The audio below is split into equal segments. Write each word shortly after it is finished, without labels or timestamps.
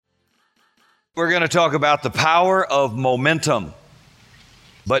We're going to talk about the power of momentum.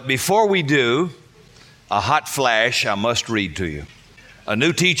 But before we do, a hot flash I must read to you. A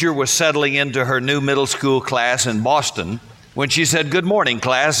new teacher was settling into her new middle school class in Boston when she said, "Good morning,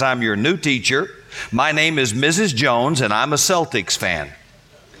 class. I'm your new teacher. My name is Mrs. Jones, and I'm a Celtics fan."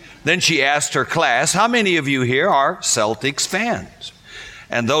 Then she asked her class, "How many of you here are Celtics fans?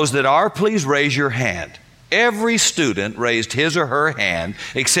 And those that are, please raise your hand." Every student raised his or her hand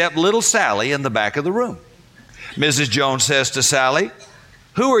except little Sally in the back of the room. Mrs. Jones says to Sally,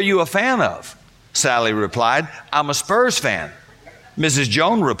 "Who are you a fan of?" Sally replied, "I'm a Spurs fan." Mrs.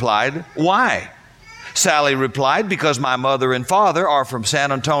 Jones replied, "Why?" Sally replied, "Because my mother and father are from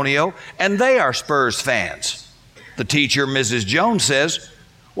San Antonio and they are Spurs fans." The teacher, Mrs. Jones, says,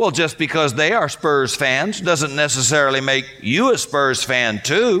 "Well, just because they are Spurs fans doesn't necessarily make you a Spurs fan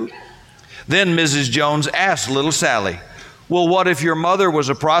too." Then Mrs. Jones asked little Sally, "Well, what if your mother was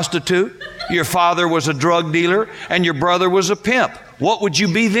a prostitute, your father was a drug dealer, and your brother was a pimp? What would you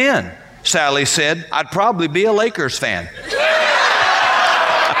be then?" Sally said, "I'd probably be a Lakers fan."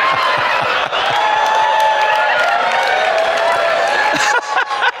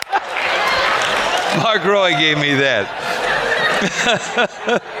 Mark Roy gave me that.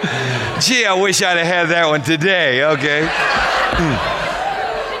 Gee, I wish I'd have had that one today. Okay.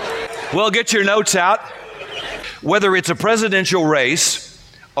 Well, get your notes out. Whether it's a presidential race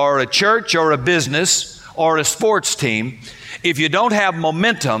or a church or a business or a sports team, if you don't have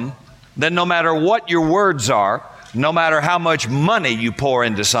momentum, then no matter what your words are, no matter how much money you pour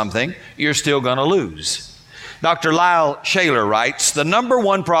into something, you're still going to lose. Dr. Lyle Shaler writes, "The number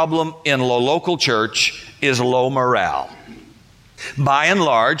one problem in the local church is low morale. By and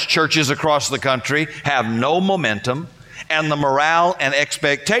large, churches across the country have no momentum, and the morale and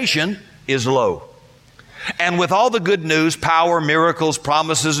expectation is low. And with all the good news, power, miracles,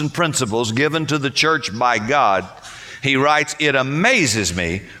 promises, and principles given to the church by God," he writes, "it amazes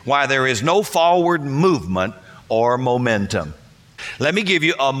me why there is no forward movement or momentum." Let me give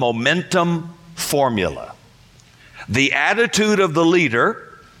you a momentum formula. The attitude of the leader,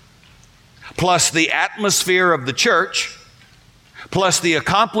 plus the atmosphere of the church, plus the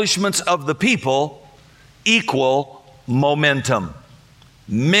accomplishments of the people equal momentum.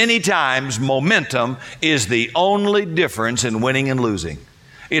 Many times, momentum is the only difference in winning and losing.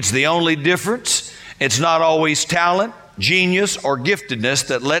 It's the only difference. It's not always talent, genius, or giftedness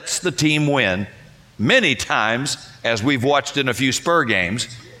that lets the team win. Many times, as we've watched in a few Spur games,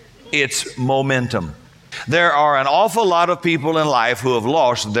 it's momentum. There are an awful lot of people in life who have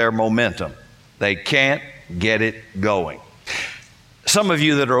lost their momentum. They can't get it going. Some of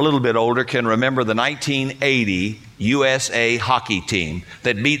you that are a little bit older can remember the 1980 USA hockey team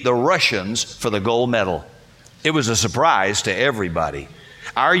that beat the Russians for the gold medal. It was a surprise to everybody.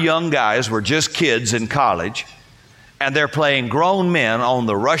 Our young guys were just kids in college, and they're playing grown men on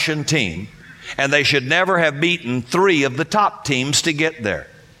the Russian team, and they should never have beaten three of the top teams to get there.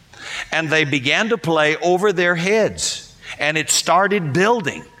 And they began to play over their heads, and it started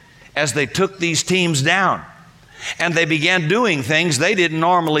building as they took these teams down. And they began doing things they didn't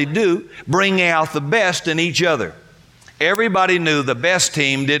normally do, bringing out the best in each other. Everybody knew the best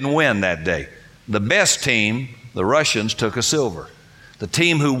team didn't win that day. The best team, the Russians, took a silver. The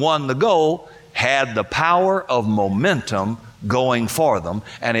team who won the gold had the power of momentum going for them,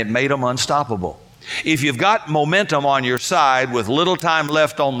 and it made them unstoppable. If you've got momentum on your side with little time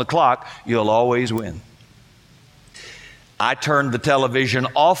left on the clock, you'll always win. I turned the television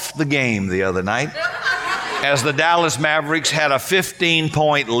off the game the other night as the Dallas Mavericks had a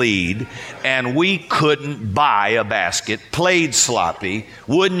 15-point lead, and we couldn't buy a basket, played sloppy,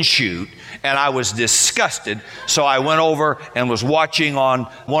 wouldn't shoot, and I was disgusted. So I went over and was watching on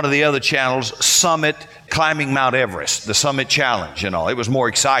one of the other channels, Summit, climbing Mount Everest, the Summit Challenge, It was more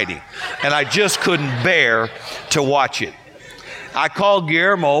exciting. And I just couldn't bear to watch it. I called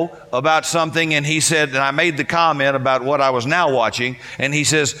Guillermo about something, and he said, and I made the comment about what I was now watching, and he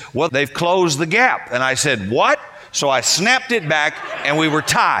says, "Well, they've closed the gap." And I said, "What?" So I snapped it back, and we were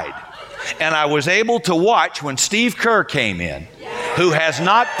tied. And I was able to watch when Steve Kerr came in, who has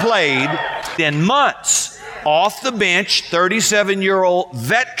not played in months, off the bench, 37-year-old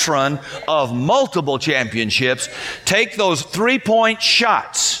veteran of multiple championships, take those three-point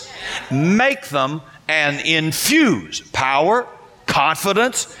shots, make them, and infuse power,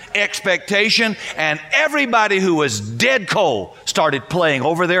 confidence, expectation, and everybody who was dead cold started playing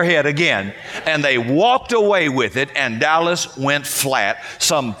over their head again, and they walked away with it, and Dallas went flat,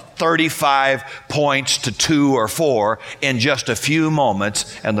 some 35 points to 2 or 4 in just a few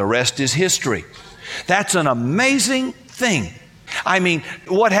moments, and the rest is history. That's an amazing thing. I mean,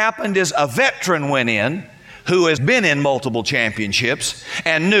 what happened is a veteran went in who has been in multiple championships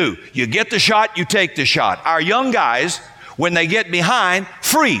and knew you get the shot, you take the shot. Our young guys, when they get behind,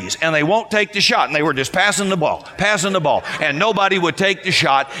 freeze and they won't take the shot. And they were just passing the ball. And nobody would take the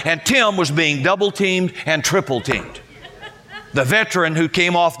shot. And Tim was being double teamed and triple teamed. The veteran who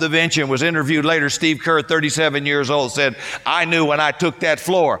came off the bench and was interviewed later, Steve Kerr, 37 years old, said, I knew when I took that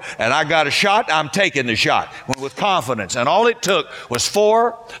floor and I got a shot, I'm taking the shot with confidence. And all it took was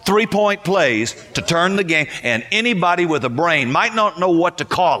 4 3-point plays to turn the game. And anybody with a brain might not know what to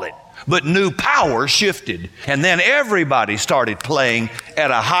call it, but new power shifted. And then everybody started playing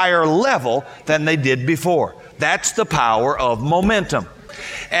at a higher level than they did before. That's the power of momentum.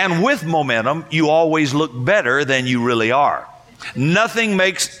 And with momentum, you always look better than you really are. Nothing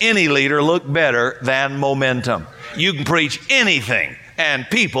makes any leader look better than momentum. You can preach anything and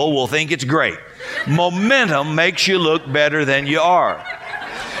people will think it's great. Momentum makes you look better than you are.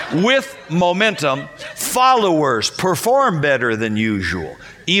 With momentum, followers perform better than usual.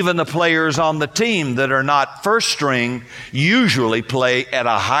 Even the players on the team that are not first string usually play at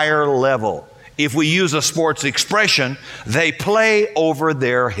a higher level. If we use a sports expression, they play over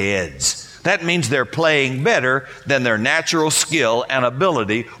their heads. That means they're playing better than their natural skill and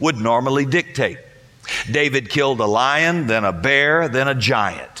ability would normally dictate. David killed a lion, then a bear, then a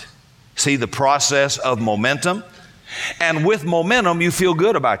giant. See the process of momentum? And with momentum, you feel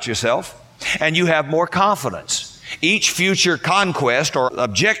good about yourself and you have more confidence. Each future conquest or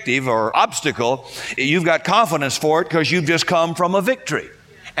objective or obstacle, you've got confidence for it because you've just come from a victory.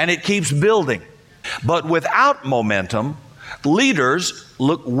 And it keeps building. But without momentum, leaders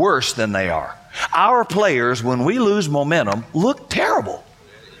look worse than they are. Our players, when we lose momentum, look terrible.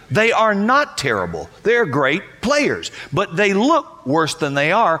 They are not terrible. They're great players, but they look worse than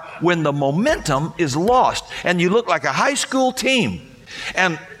they are when the momentum is lost. And you look like a high school team,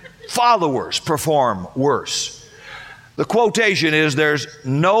 and followers perform worse. The quotation is, there's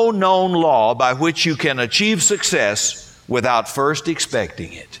no known law by which you can achieve success without first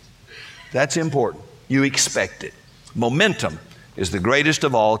expecting it. That's important. You expect it. Momentum is the greatest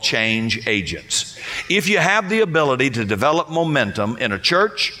of all change agents. If you have the ability to develop momentum in a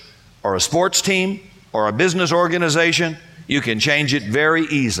church or a sports team or a business organization, you can change it very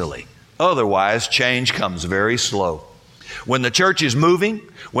easily. Otherwise, change comes very slow. When the church is moving,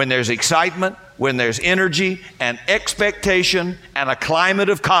 when there's excitement, when there's energy and expectation and a climate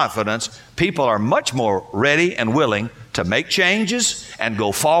of confidence, people are much more ready and willing to make changes and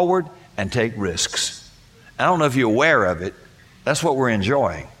go forward and take risks. I don't know if you're aware of it. That's what we're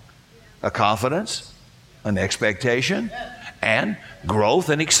enjoying. A confidence, an expectation, and growth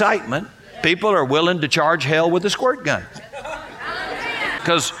and excitement. People are willing to charge hell with a squirt gun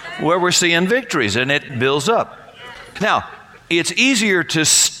because where we're seeing victories and it builds up. Now, it's easier to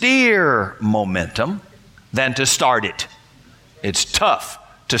steer momentum than to start it. It's tough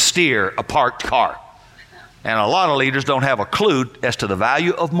to steer a parked car. And a lot of leaders don't have a clue as to the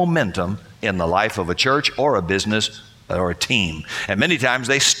value of momentum in the life of a church or a business or a team. And many times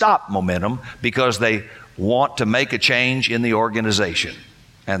they stop momentum because they want to make a change in the organization.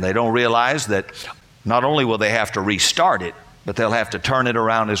 And they don't realize that not only will they have to restart it, but they'll have to turn it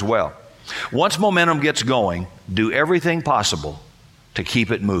around as well. Once momentum gets going, do everything possible to keep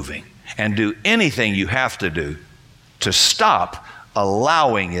it moving. And do anything you have to do to stop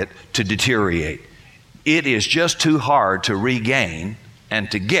allowing it to deteriorate. It is just too hard to regain and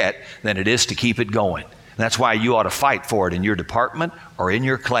to get than it is to keep it going. That's why you ought to fight for it in your department or in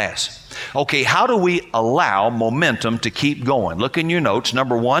your class. Okay, how do we allow momentum to keep going? Look in your notes.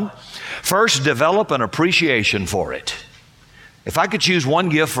 Number one, first develop an appreciation for it. If I could choose one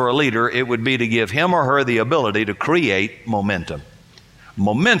gift for a leader, it would be to give him or her the ability to create momentum.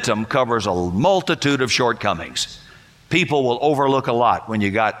 Momentum covers a multitude of shortcomings. People will overlook a lot when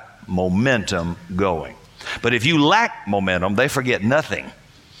you got momentum going. But if you lack momentum, they forget nothing.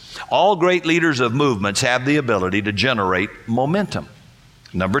 All great leaders of movements have the ability to generate momentum.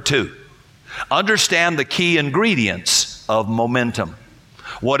 Number two, understand the key ingredients of momentum.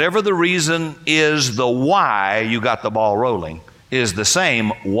 Whatever the reason is, the why you got the ball rolling is the same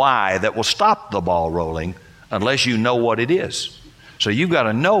why that will stop the ball rolling unless you know what it is. So you've got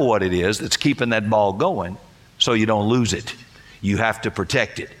to know what it is that's keeping that ball going so you don't lose it. You have to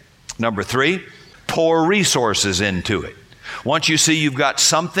protect it. Number three, pour resources into it. Once you see you've got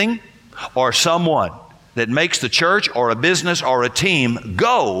something or someone that makes the church or a business or a team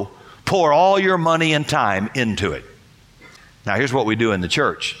go, pour all your money and time into it. Now, here's what we do in the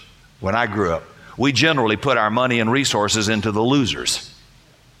church. When I grew up, we generally put our money and resources into the losers.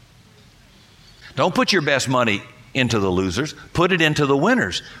 Don't put your best money into the losers. Put it into the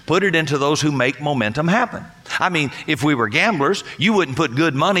winners. Put it into those who make momentum happen. I mean, if we were gamblers, you wouldn't put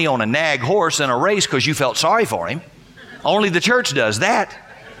good money on a nag horse in a race because you felt sorry for him. Only the church does that.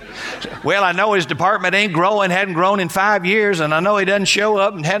 Well, I know his department ain't growing, hadn't grown in 5 years, and I know he doesn't show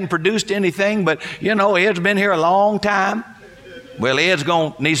up and hadn't produced anything, but you know, Ed's been here a long time. Well, Ed's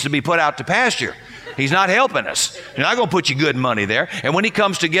needs to be put out to pasture. He's not helping us. You're not going to put your good money there. And when he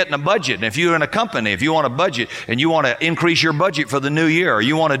comes to getting a budget, and if you're in a company, if you want a budget and you want to increase your budget for the new year, or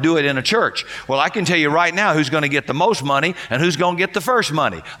you want to do it in a church, well, I can tell you right now who's going to get the most money and who's going to get the first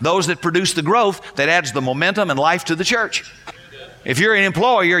money. Those that produce the growth that adds the momentum and life to the church. If you're an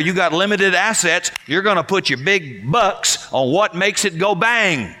employer, you got limited assets, you're going to put your big bucks on what makes it go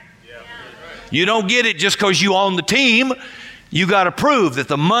bang. You don't get it just because you own the team. You got to prove that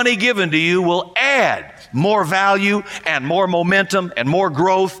the money given to you will add more value and more momentum and more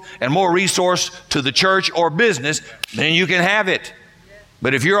growth and more resource to the church or business, then you can have it.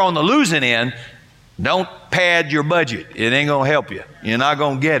 But if you're on the losing end, don't pad your budget. It ain't going to help you. You're not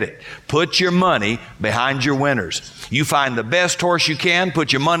going to get it. Put your money behind your winners. You find the best horse you can,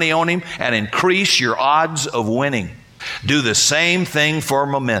 put your money on him, and increase your odds of winning. Do the same thing for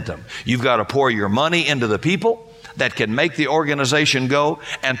momentum. You've got to pour your money into the people that can make the organization go,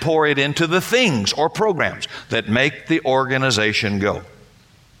 and pour it into the things or programs that make the organization go.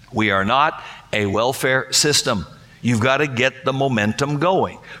 We are not a welfare system. You've got to get the momentum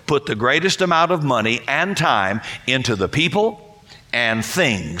going. Put the greatest amount of money and time into the people and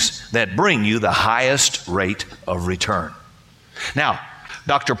things that bring you the highest rate of return. Now,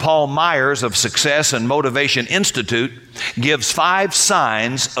 Dr. Paul Myers of Success and Motivation Institute gives 5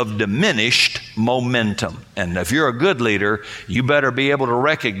 signs of diminished momentum. And if you're a good leader, you better be able to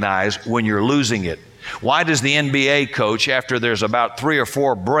recognize when you're losing it. Why does the NBA coach, after there's about 3 or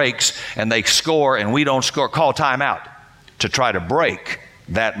 4 breaks and they score and we don't score, call timeout to try to break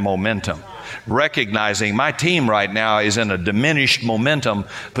that momentum? Recognizing my team right now is in a diminished momentum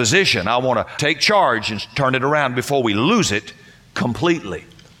position. I want to take charge and turn it around before we lose it completely.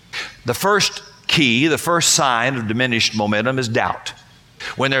 The first key, the first sign of diminished momentum is doubt.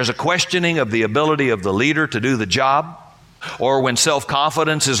 When there's a questioning of the ability of the leader to do the job, or when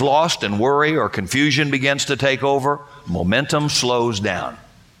self-confidence is lost and worry or confusion begins to take over, momentum slows down.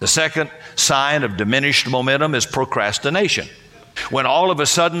 The second sign of diminished momentum is procrastination. When all of a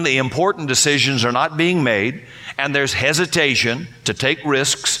sudden the important decisions are not being made and there's hesitation to take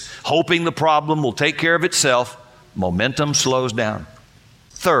risks, hoping the problem will take care of itself, momentum slows down.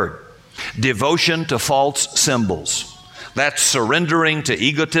 Third, devotion to false symbols. That's surrendering to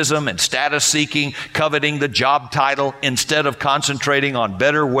egotism and status seeking, coveting the job title instead of concentrating on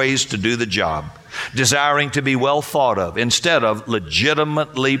better ways to do the job, desiring to be well thought of instead of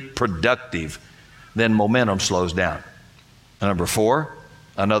legitimately productive. Then momentum slows down. Number 4,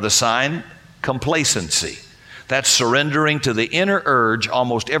 another sign, complacency. That's surrendering to the inner urge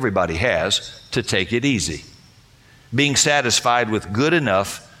almost everybody has to take it easy. Being satisfied with good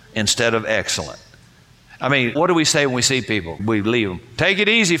enough instead of excellent. I mean, what do we say when we see people? We leave them. Take it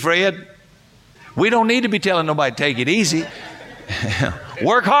easy, Fred. We don't need to be telling nobody, take it easy.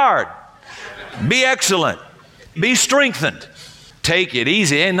 Work hard. Be excellent. Be strengthened. Take it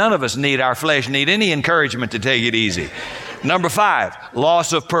easy. Ain't none of us our flesh need any encouragement to take it easy. Number 5,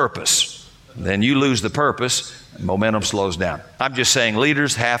 loss of purpose. Then you lose the purpose, momentum slows down. I'm just saying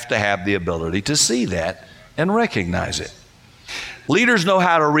leaders have to have the ability to see that and recognize it. Leaders know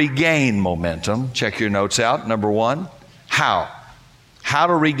how to regain momentum. Check your notes out. Number 1, how? How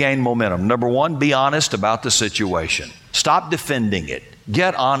to regain momentum. Number 1, be honest about the situation. Stop defending it.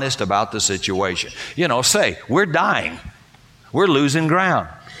 Get honest about the situation. Say, we're dying. We're losing ground.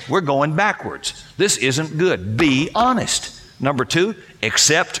 We're going backwards. This isn't good. Be honest. Number 2,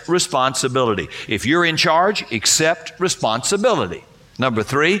 accept responsibility. If you're in charge, accept responsibility. Number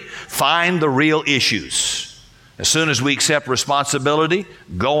 3, find the real issues. As soon as we accept responsibility,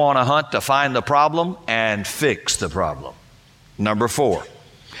 go on a hunt to find the problem and fix the problem. Number 4,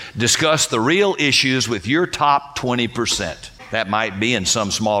 discuss the real issues with your top 20%. That might be in some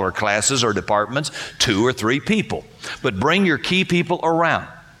smaller classes or departments, 2 or 3 people. But bring your key people around.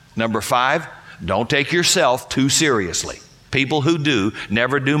 Number 5, don't take yourself too seriously. People who do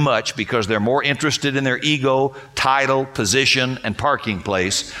never do much because they're more interested in their ego, title, position, and parking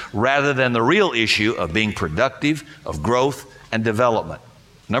place rather than the real issue of being productive, of growth, and development.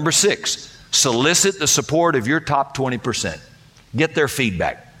 Number 6, solicit the support of your top 20%. Get their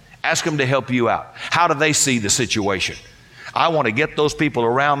feedback. Ask them to help you out. How do they see the situation? I want to get those people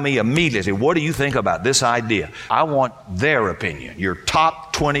around me immediately. What do you think about this idea? I want their opinion, your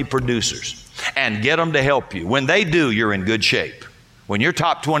top 20 producers. and get them to help you. When they do, you're in good shape. When your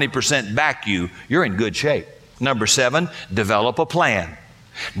top 20% back you, you're in good shape. Number 7, develop a plan.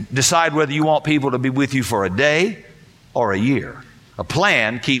 Decide whether you want people to be with you for a day or a year. A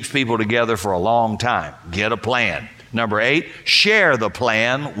plan keeps people together for a long time. Get a plan. Number 8, share the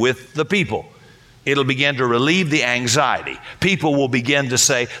plan with the people. It'll begin to relieve the anxiety. People will begin to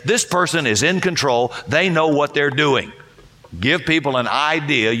say, this person is in control. They know what they're doing. Give people an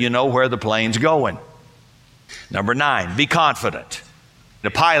idea you know where the plane's going. Number 9, be confident. The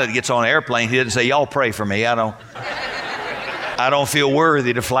pilot gets on an airplane, he doesn't say, y'all pray for me. I don't feel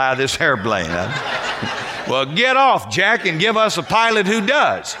worthy to fly this airplane. Well, get off, Jack, and give us a pilot who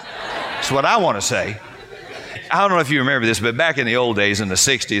does. That's what I want to say. I don't know if you remember this, but back in the old days, in the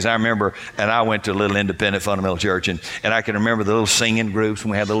 60s, I remember, and I went to a little independent fundamental church, and I can remember the little singing groups,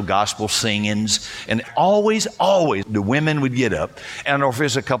 when we had little gospel singings, and always, the women would get up, and I don't know if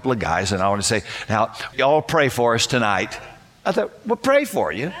there's a couple of guys, and I want to say, now, y'all pray for us tonight. I thought, well, pray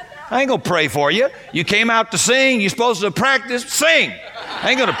for you? I ain't going to pray for you. You came out to sing. You're supposed to practice. Sing. I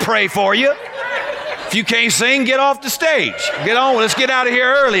ain't going to pray for you. If you can't sing, get off the stage. Get on. Let's get out of here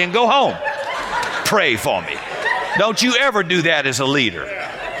early and go home. Pray for me. Don't you ever do that as a leader.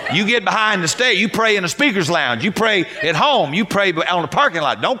 You get behind the stage. You pray in the speaker's lounge. You pray at home. You pray on the parking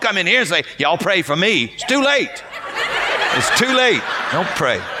lot. Don't come in here and say, y'all pray for me. It's too late. It's too late. Don't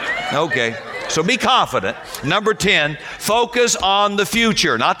pray. Okay. So be confident. Number 10, focus on the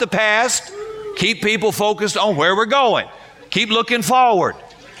future, not the past. Keep people focused on where we're going. Keep looking forward.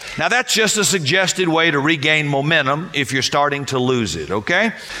 Now, that's just a suggested way to regain momentum if you're starting to lose it,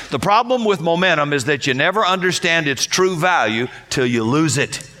 okay? The problem with momentum is that you never understand its true value till you lose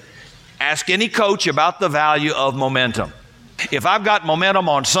it. Ask any coach about the value of momentum. If I've got momentum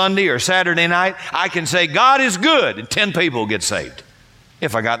on Sunday or Saturday night, I can say, God is good, and 10 people get saved.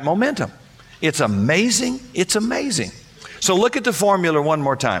 If I got momentum. It's amazing. It's amazing. So look at the formula one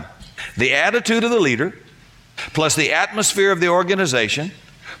more time. The attitude of the leader, plus the atmosphere of the organization,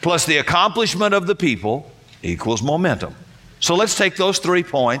 plus the accomplishment of the people equals momentum. So let's take those 3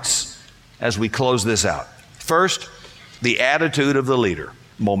 points as we close this out. First, the attitude of the leader.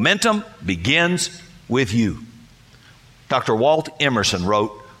 Momentum begins with you. Dr. Walt Emerson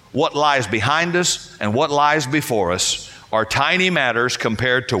wrote, "What lies behind us and what lies before us are tiny matters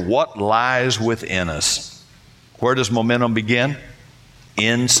compared to what lies within us." Where does momentum begin?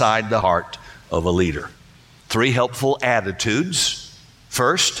 Inside the heart of a leader. 3 helpful attitudes.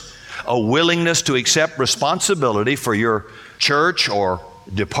 First, a willingness to accept responsibility for your church or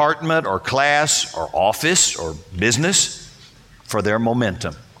department or class or office or business for their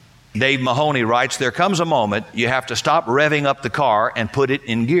momentum. Dave Mahoney writes, "There comes a moment you have to stop revving up the car and put it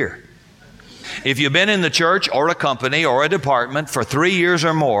in gear." If you've been in the church or a company or a department for 3 years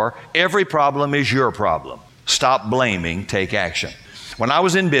or more, every problem is your problem. Stop blaming, take action. When I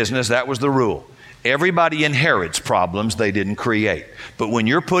was in business, that was the rule. Everybody inherits problems they didn't create. But when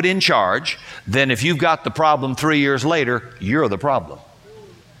you're put in charge, then if you've got the problem 3 years later, you're the problem.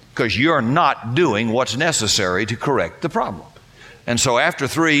 Because you're not doing what's necessary to correct the problem. And so after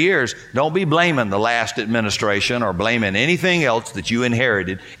 3 years, don't be blaming the last administration or blaming anything else that you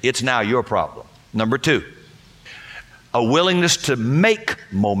inherited. It's now your problem. Number 2, a willingness to make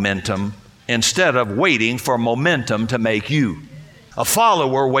momentum instead of waiting for momentum to make you. A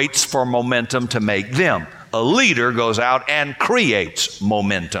follower waits for momentum to make them. A leader goes out and creates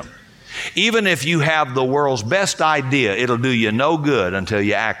momentum. Even if you have the world's best idea, it'll do you no good until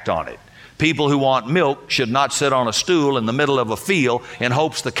you act on it. People who want milk should not sit on a stool in the middle of a field in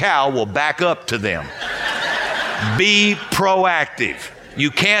hopes the cow will back up to them. Be proactive. You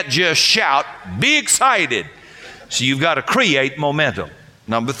can't just shout, be excited. So you've got to create momentum.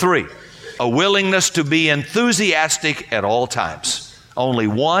 Number 3, a willingness to be enthusiastic at all times. Only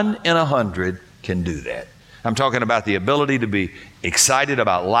 1 in 100 can do that. I'm talking about the ability to be excited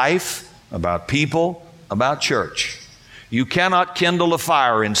about life, about people, about church. You cannot kindle a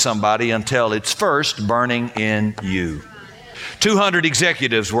fire in somebody until it's first burning in you. 200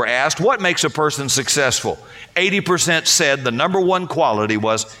 executives were asked, what makes a person successful? 80% said the number 1 quality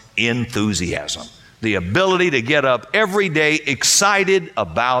was enthusiasm. The ability to get up every day excited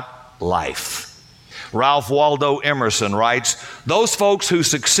about life. Ralph Waldo Emerson writes, those folks who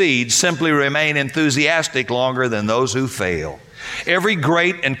succeed simply remain enthusiastic longer than those who fail. Every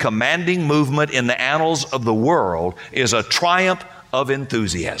great and commanding movement in the annals of the world is a triumph of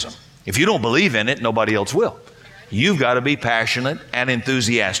enthusiasm. If you don't believe in it, nobody else will. You've got to be passionate and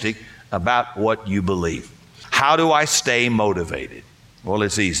enthusiastic about what you believe. How do I stay motivated? Well,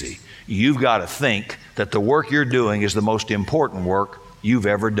 it's easy. You've got to think that the work you're doing is the most important work you've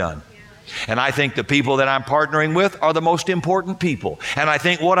ever done. And I think the people that I'm partnering with are the most important people. And I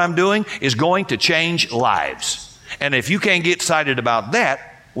think what I'm doing is going to change lives. And if you can't get excited about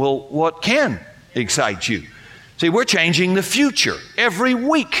that, well, what can excite you? See, we're changing the future every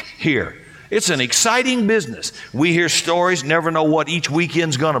week here. It's an exciting business. We hear stories, never know what each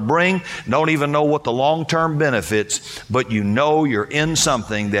weekend's going to bring, don't even know what the long-term benefits, but you know you're in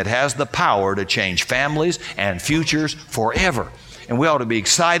something that has the power to change families and futures forever. And we ought to be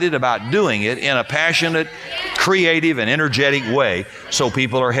excited about doing it in a passionate, creative, and energetic way so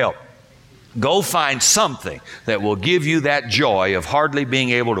people are helped. Go find something that will give you that joy of hardly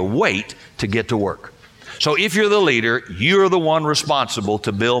being able to wait to get to work. So if you're the leader, you're the one responsible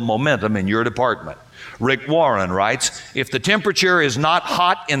to build momentum in your department. Rick Warren writes, if the temperature is not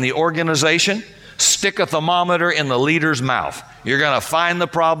hot in the organization, stick a thermometer in the leader's mouth. You're going to find the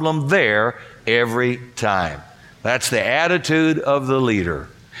problem there every time. That's the attitude of the leader.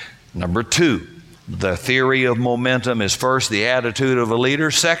 Number 2, the theory of momentum is first the attitude of a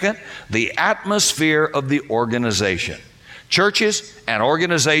leader. Second, the atmosphere of the organization. Churches and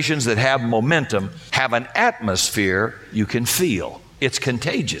organizations that have momentum have an atmosphere you can feel. It's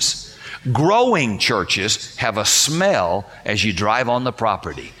contagious. Growing churches have a smell as you drive on the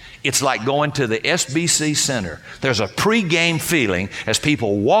property. It's like going to the SBC Center. There's a pre-game feeling as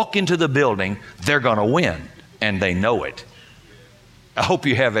people walk into the building, they're going to win, and they know it. I hope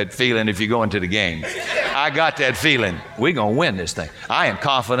you have that feeling if you go into the game. I got that feeling. We're going to win this thing. I am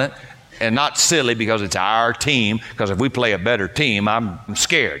confident. And not silly because it's our team, because if we play a better team, I'm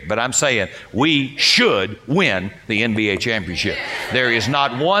scared. But I'm saying we should win the NBA championship. There is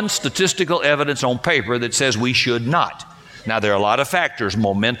not one statistical evidence on paper that says we should not. Now, there are a lot of factors,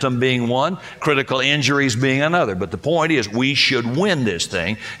 momentum being one, critical injuries being another. But the point is we should win this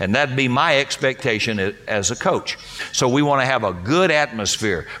thing, and that'd be my expectation as a coach. So we want to have a good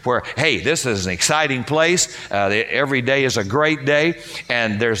atmosphere where, hey, this is an exciting place. Every day is a great day,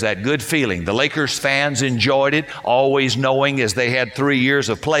 and there's that good feeling. The Lakers fans enjoyed it, always knowing as they had 3 years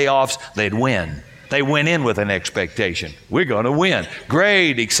of playoffs, they'd win. They went in with an expectation. We're going to win.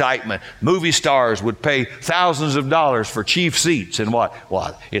 Great excitement. Movie stars would pay thousands of dollars for chief seats. And what?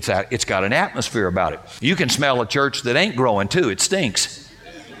 Well, it's got an atmosphere about it. You can smell a church that ain't growing too. It stinks.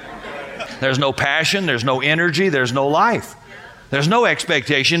 There's no passion. There's no energy. There's no life. There's no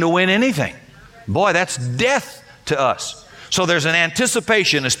expectation to win anything. Boy, that's death to us. So there's an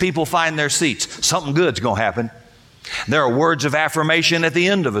anticipation as people find their seats. Something good's going to happen. There are words of affirmation at the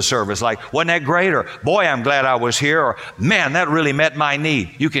end of a service like, wasn't that great? Or, boy, I'm glad I was here. Or, man, that really met my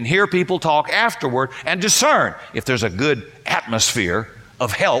need. You can hear people talk afterward and discern if there's a good atmosphere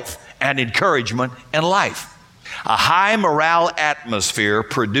of health and encouragement and life. A high morale atmosphere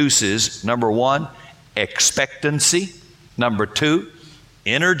produces, number 1, expectancy. Number 2,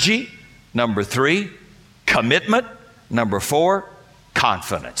 energy. Number 3, commitment. Number 4,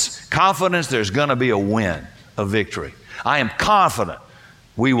 confidence. Confidence there's going to be a win. A victory. I am confident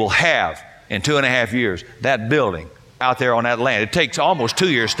we will have in 2.5 years that building out there on that land. It takes almost 2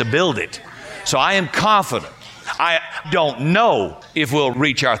 years to build it. So I am confident. I don't know if we'll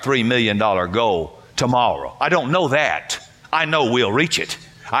reach our $3 million goal tomorrow. I don't know that. I know we'll reach it.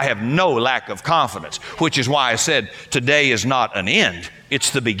 I have no lack of confidence, which is why I said today is not an end.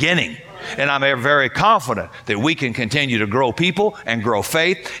 It's the beginning. And I'm very confident that we can continue to grow people and grow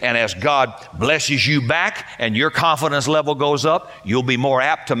faith. And as God blesses you back and your confidence level goes up, you'll be more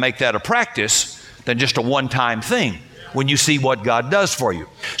apt to make that a practice than just a one-time thing when you see what God does for you.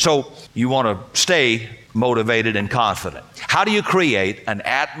 So you want to stay motivated and confident. How do you create an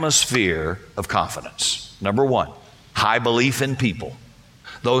atmosphere of confidence? Number 1, high belief in people.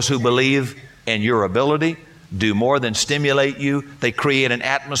 Those who believe in your ability do more than stimulate you. They create an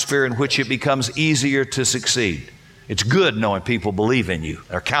atmosphere in which it becomes easier to succeed. It's good knowing people believe in you.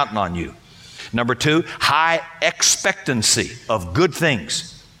 They're counting on you. Number 2, high expectancy of good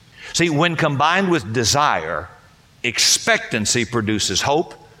things. See, when combined with desire, expectancy produces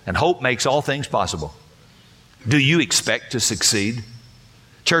hope, and hope makes all things possible. Do you expect to succeed?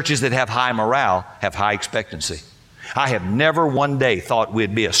 Churches that have high morale have high expectancy. I have never one day thought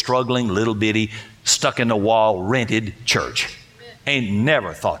we'd be a struggling little bitty stuck in the wall, rented church. Ain't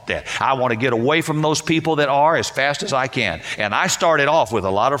never thought that. I want to get away from those people that are as fast as I can. And I started off with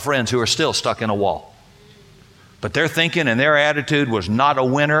a lot of friends who are still stuck in a wall. But their thinking and their attitude was not a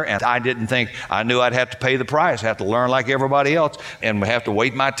winner, and I didn't think, I knew I'd have to pay the price, have to learn like everybody else, and would have to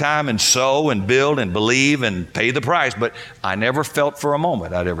wait my time and sow and build and believe and pay the price. But I never felt for a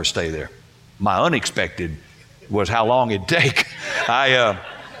moment I'd ever stay there. My unexpected was how long it'd take.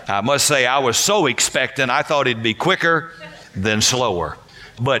 I must say I was so expectant, I thought it'd be quicker than slower.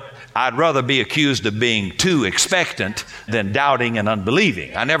 But I'd rather be accused of being too expectant than doubting and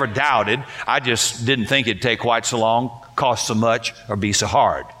unbelieving. I never doubted. I just didn't think it'd take quite so long, cost so much, or be so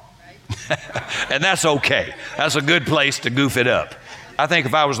hard. And that's okay. That's a good place to goof it up. I think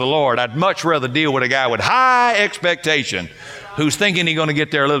if I was the Lord, I'd much rather deal with a guy with high expectation who's thinking he's going to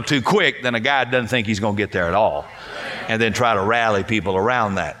get there a little too quick than a guy that doesn't think he's going to get there at all, and then try to rally people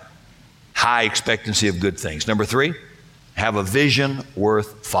around that. High expectancy of good things. Number 3, have a vision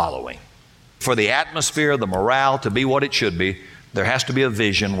worth following. For the atmosphere, the morale to be what it should be, there has to be a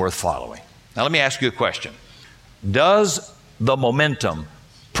vision worth following. Now let me ask you a question. Does the momentum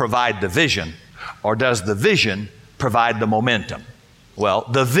provide the vision, or does the vision provide the momentum? Well,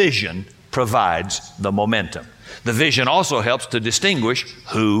 the vision provides the momentum. The vision also helps to distinguish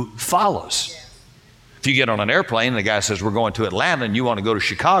who follows. If you get on an airplane and the guy says, we're going to Atlanta and you want to go to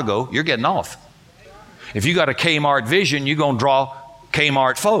Chicago, you're getting off. If you got a Kmart vision, you're going to draw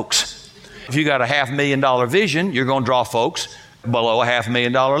Kmart folks. If you got a $500,000 vision, you're going to draw folks below a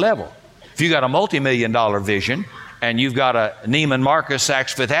 $500,000 level. If you got a multi-million-dollar vision and you've got a Neiman Marcus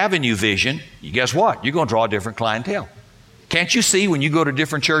Saks Fifth Avenue vision, guess what? You're going to draw a different clientele. Can't you see when you go to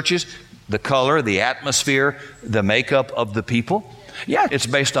different churches, the color, the atmosphere, the makeup of the people? Yeah, it's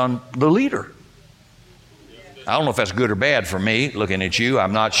based on the leader. I don't know if that's good or bad for me, looking at you.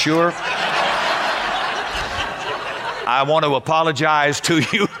 I'm not sure. I want to apologize to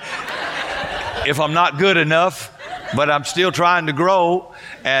you if I'm not good enough, but I'm still trying to grow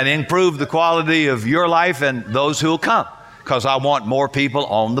and improve the quality of your life and those who will come, because I want more people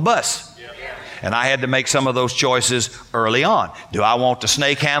on the bus. And I had to make some of those choices early on. Do I want the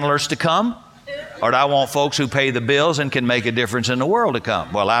snake handlers to come? Or do I want folks who pay the bills and can make a difference in the world to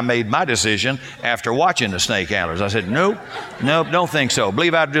come? Well, I made my decision after watching the snake handlers. I said, nope, don't think so.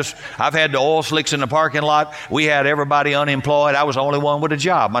 Believe I've had the oil slicks in the parking lot. We had everybody unemployed. I was the only one with a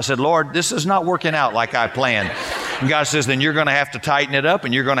job. I said, Lord, this is not working out like I planned. And God says, then you're going to have to tighten it up,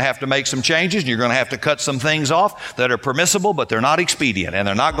 and you're going to have to make some changes, and you're going to have to cut some things off that are permissible, but they're not expedient, and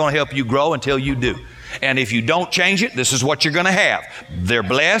they're not going to help you grow until you do. And if you don't change it, this is what you're going to have. They're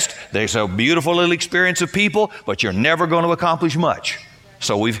blessed. There's a beautiful little experience of people, but you're never going to accomplish much.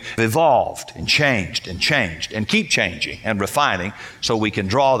 So we've evolved and changed and keep changing and refining so we can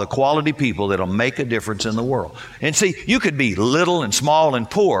draw the quality people that'll make a difference in the world. And see, you could be little and small and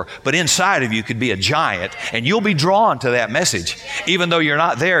poor, but inside of you could be a giant, and you'll be drawn to that message even though you're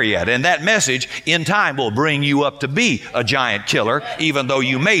not there yet. And that message in time will bring you up to be a giant killer, even though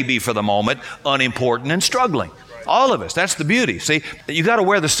you may be for the moment unimportant and struggling. All of us. That's the beauty. See, you got to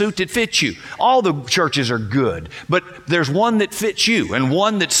wear the suit that fits you. All the churches are good, but there's one that fits you, and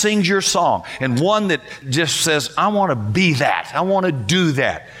one that sings your song, and one that just says, I want to be that. I want to do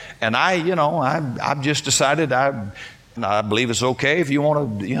that. And I've just decided I believe it's okay if you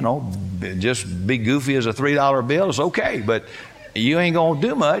want to, just be goofy as a $3 bill. It's okay, but you ain't going to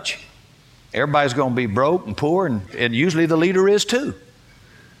do much. Everybody's going to be broke and poor, and usually the leader is too.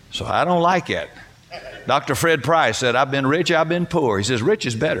 So I don't like it. Dr. Fred Price said, I've been rich, I've been poor. He says, rich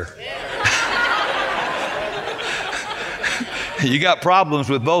is better. You got problems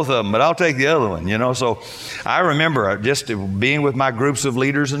with both of them, but I'll take the other one, So I remember just being with my groups of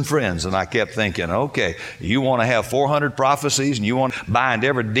leaders and friends, and I kept thinking, okay, you want to have 400 prophecies, and you want to bind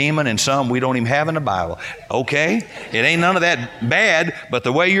every demon and some we don't even have in the Bible. Okay, it ain't none of that bad, but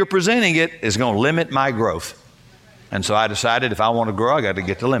the way you're presenting it is going to limit my growth. And so I decided if I want to grow, I got to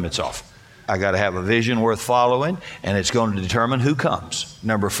get the limits off. I got to have a vision worth following, and it's going to determine who comes.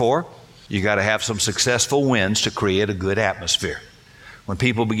 Number 4, you got to have some successful wins to create a good atmosphere. When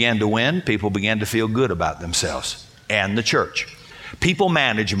people began to win, people began to feel good about themselves and the church. People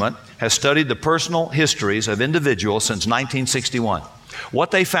management has studied the personal histories of individuals since 1961.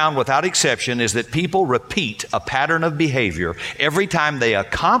 What they found without exception is that people repeat a pattern of behavior every time they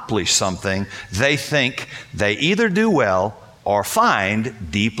accomplish something they think they either do well or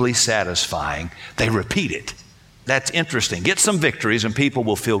find deeply satisfying. They repeat it. That's interesting. Get some victories and people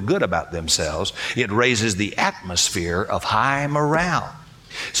will feel good about themselves. It raises the atmosphere of high morale.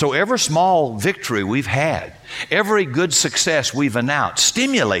 So every small victory we've had, every good success we've announced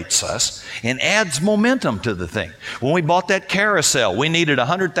stimulates us and adds momentum to the thing. When we bought that carousel, we needed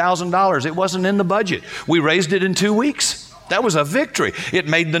 $100,000. It wasn't in the budget. We raised it in 2 weeks. That was a victory. It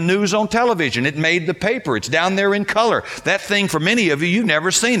made the news on television. It made the paper. It's down there in color. That thing, for many of you, you've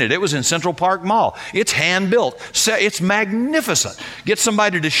never seen it. It was in Central Park Mall. It's hand-built. It's magnificent. Get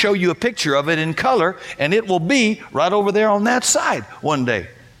somebody to show you a picture of it in color, and it will be right over there on that side one day.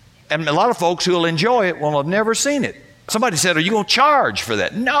 And a lot of folks who will enjoy it will have never seen it. Somebody said, are you going to charge for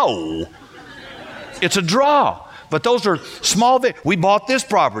that? No. It's a draw. But those are small. We bought this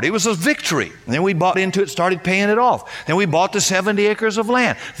property. It was a victory. And then we bought into it, started paying it off. Then we bought the 70 acres of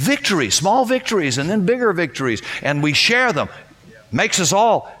land. Victories, small victories, and then bigger victories. And we share them. Makes us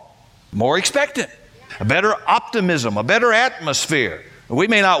all more expectant. A better optimism, a better atmosphere. We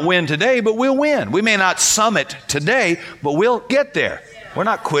may not win today, but we'll win. We may not summit today, but we'll get there. We're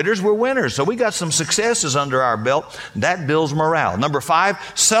not quitters, we're winners. So we got some successes under our belt. That builds morale. Number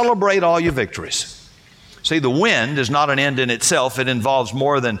 5, celebrate all your victories. See, the win is not an end in itself. It involves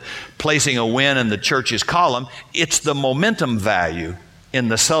more than placing a win in the church's column. It's the momentum value in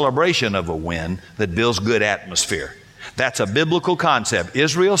the celebration of a win that builds good atmosphere. That's a biblical concept.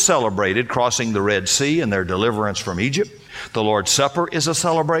 Israel celebrated crossing the Red Sea and their deliverance from Egypt. The Lord's Supper is a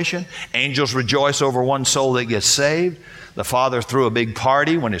celebration. Angels rejoice over one soul that gets saved. The father threw a big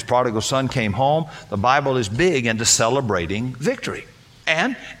party when his prodigal son came home. The Bible is big into celebrating victory.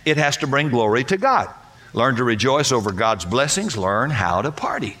 And it has to bring glory to God. Learn to rejoice over God's blessings. Learn how to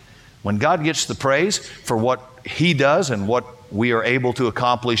party. When God gets the praise for what He does and what we are able to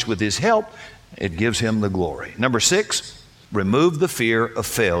accomplish with His help, it gives Him the glory. Number 6, remove the fear of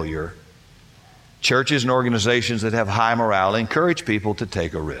failure. Churches and organizations that have high morale encourage people to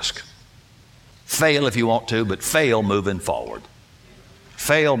take a risk. Fail if you want to, but fail moving forward.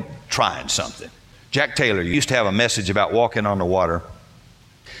 Fail trying something. Jack Taylor used to have a message about walking on the water.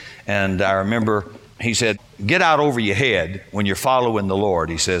 And I remember he said, get out over your head when you're following the Lord.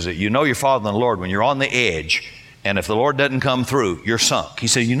 He says, you know you're following the Lord when you're on the edge. And if the Lord doesn't come through, you're sunk. He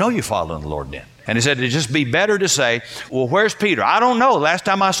said, you know you're following the Lord then. And he said, it'd just be better to say, well, where's Peter? I don't know. Last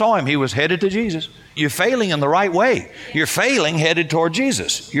time I saw him, he was headed to Jesus. You're failing in the right way. You're failing headed toward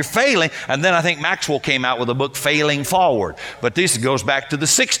Jesus. You're failing. And then I think Maxwell came out with a book, Failing Forward. But this goes back to the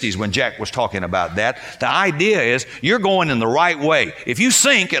 60s when Jack was talking about that. The idea is you're going in the right way. If you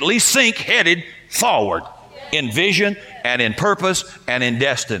sink, at least sink headed forward in vision and in purpose and in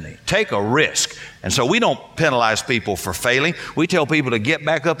destiny. Take a risk. And so we don't penalize people for failing. We tell people to get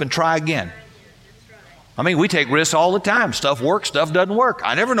back up and try again. I mean, we take risks all the time. Stuff works, stuff doesn't work.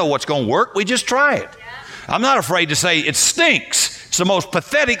 I never know what's going to work. We just try it. I'm not afraid to say it stinks. It's the most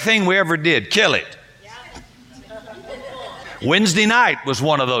pathetic thing we ever did. Kill it. Wednesday night was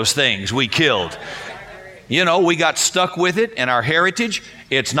one of those things we killed. You know, we got stuck with it and our heritage.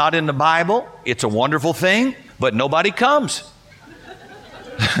 It's not in the Bible. It's a wonderful thing, but nobody comes.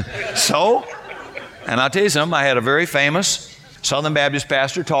 So, and I'll tell you something, I had a very famous Southern Baptist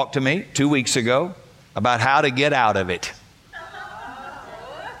pastor talk to me 2 weeks ago about how to get out of it.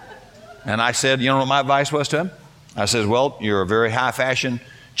 And I said, you know what my advice was to him? I said, well, you're a very high fashion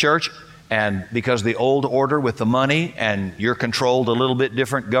church, and because the old order with the money and you're controlled a little bit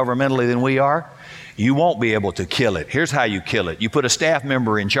different governmentally than we are, you won't be able to kill it. Here's how you kill it. You put a staff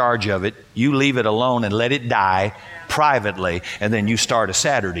member in charge of it, you leave it alone and let it die privately, and then you start a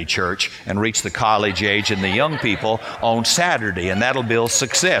Saturday church and reach the college age and the young people on Saturday, and that'll build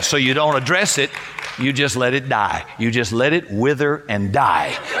success. So you don't address it, you just let it die. You just let it wither and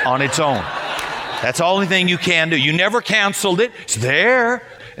die on its own. That's the only thing you can do. You never canceled it. It's there.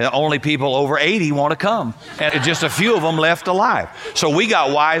 Only people over 80 want to come. And just a few of them left alive. So we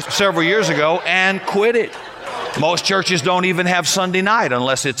got wise several years ago and quit it. Most churches don't even have Sunday night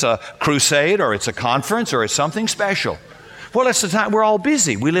unless it's a crusade or it's a conference or it's something special. Well, it's the time we're all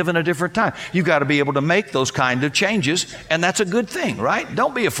busy. We live in a different time. You've got to be able to make those kind of changes, and that's a good thing, right?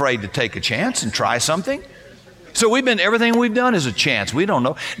 Don't be afraid to take a chance and try something. So everything we've done is a chance. We don't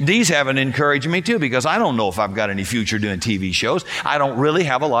know. These haven't encouraged me too, because I don't know if I've got any future doing TV shows. I don't really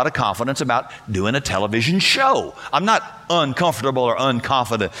have a lot of confidence about doing a television show. I'm not uncomfortable or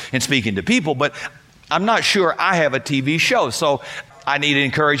unconfident in speaking to people, but I'm not sure I have a TV show. So I need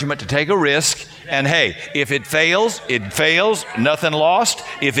encouragement to take a risk. And hey, if it fails, it fails. Nothing lost.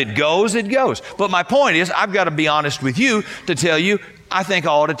 If it goes, it goes. But my point is, I've got to be honest with you to tell you, I think I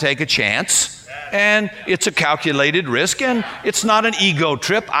ought to take a chance. And it's a calculated risk, and it's not an ego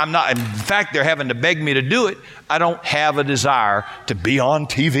trip. In fact, they're having to beg me to do it. I don't have a desire to be on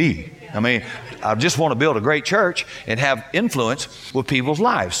TV. I mean, I just want to build a great church and have influence with people's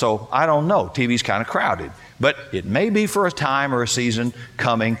lives. So I don't know. TV's kind of crowded. But it may be for a time or a season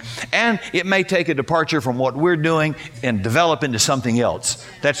coming, and it may take a departure from what we're doing and develop into something else.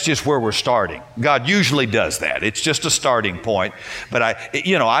 That's just where we're starting. God usually does that. It's just a starting point. But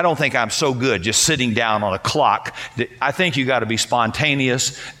I don't think I'm so good just sitting down on a clock. I think you got to be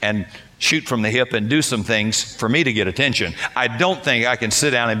spontaneous and shoot from the hip and do some things for me to get attention. I don't think I can sit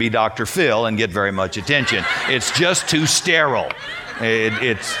down and be Dr. Phil and get very much attention. It's just too sterile.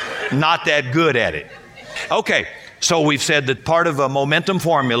 It's not that good at it. Okay, So we've said that part of a momentum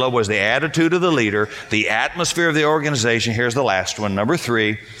formula was the attitude of the leader, the atmosphere of the organization. Here's the last one, number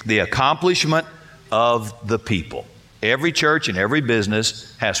 3, the accomplishment of the people. Every church and every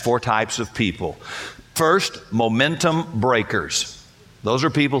business has 4 types of people. First, momentum breakers. Those are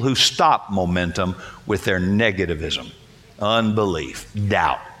people who stop momentum with their negativism, unbelief,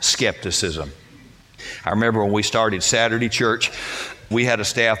 doubt, skepticism. I remember when we started Saturday Church, we had a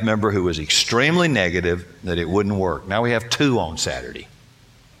staff member who was extremely negative that it wouldn't work. Now we have 2 on Saturday.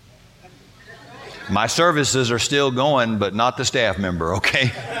 My services are still going, but not the staff member,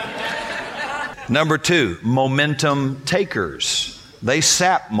 okay? Number 2, momentum takers. They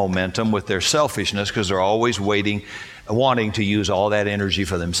sap momentum with their selfishness because they're always wanting to use all that energy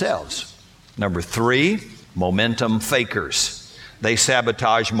for themselves. Number 3, momentum fakers. They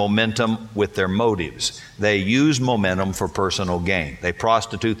sabotage momentum with their motives. They use momentum for personal gain. They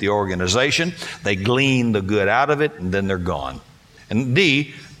prostitute the organization, they glean the good out of it, and then they're gone. And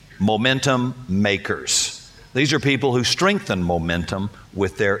D, momentum makers. These are people who strengthen momentum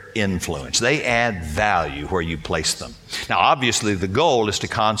with their influence. They add value where you place them. Now, obviously, the goal is to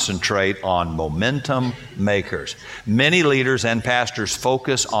concentrate on momentum makers. Many leaders and pastors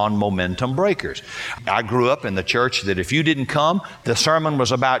focus on momentum breakers. I grew up in the church that if you didn't come, the sermon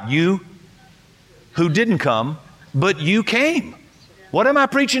was about you who didn't come, but you came. What am I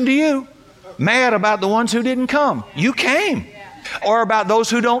preaching to you? Mad about the ones who didn't come. You came. Or about those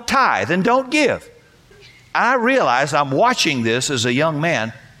who don't tithe and don't give. I realize I'm watching this as a young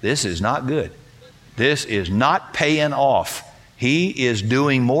man. This is not good. This is not paying off. He is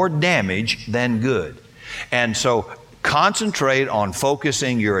doing more damage than good. And so concentrate on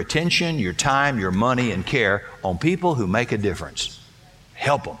focusing your attention, your time, your money, and care on people who make a difference.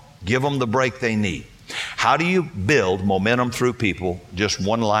 Help them. Give them the break they need. How do you build momentum through people? Just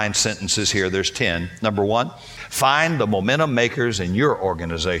one-line sentences here. There's 10. Number 1, find the momentum makers in your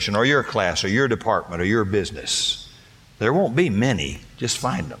organization or your class or your department or your business. There won't be many. Just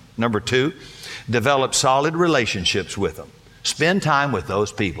find them. Number 2, develop solid relationships with them. Spend time with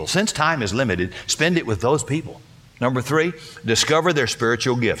those people. Since time is limited, spend it with those people. Number 3, discover their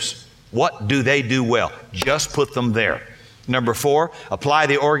spiritual gifts. What do they do well? Just put them there. Number 4, apply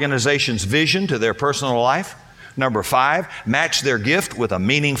the organization's vision to their personal life. Number 5, match their gift with a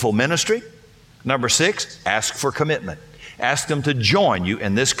meaningful ministry. Number 6, ask for commitment. Ask them to join you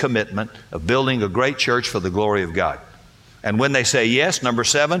in this commitment of building a great church for the glory of God. And when they say yes, number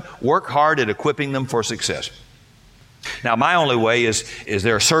 7, work hard at equipping them for success. Now, my only way is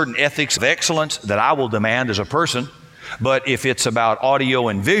there are certain ethics of excellence that I will demand as a person. But if it's about audio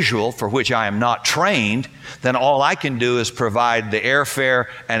and visual, for which I am not trained, then all I can do is provide the airfare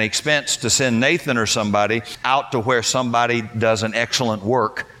and expense to send Nathan or somebody out to where somebody does an excellent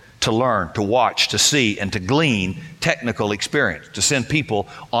work to learn, to watch, to see, and to glean technical experience, to send people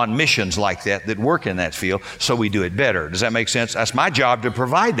on missions like that work in that field so we do it better. Does that make sense? That's my job to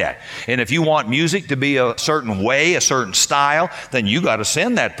provide that. And if you want music to be a certain way, a certain style, then you got to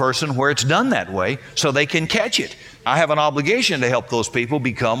send that person where it's done that way so they can catch it. I have an obligation to help those people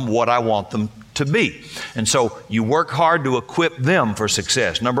become what I want them to be. And so you work hard to equip them for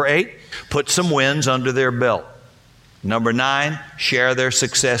success. Number 8, put some wins under their belt. Number 9, share their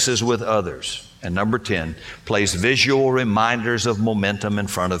successes with others. And number 10, place visual reminders of momentum in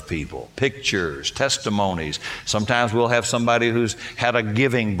front of people. Pictures, testimonies. Sometimes we'll have somebody who's had a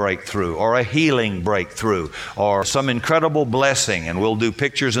giving breakthrough or a healing breakthrough or some incredible blessing, and we'll do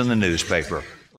pictures in the newspaper.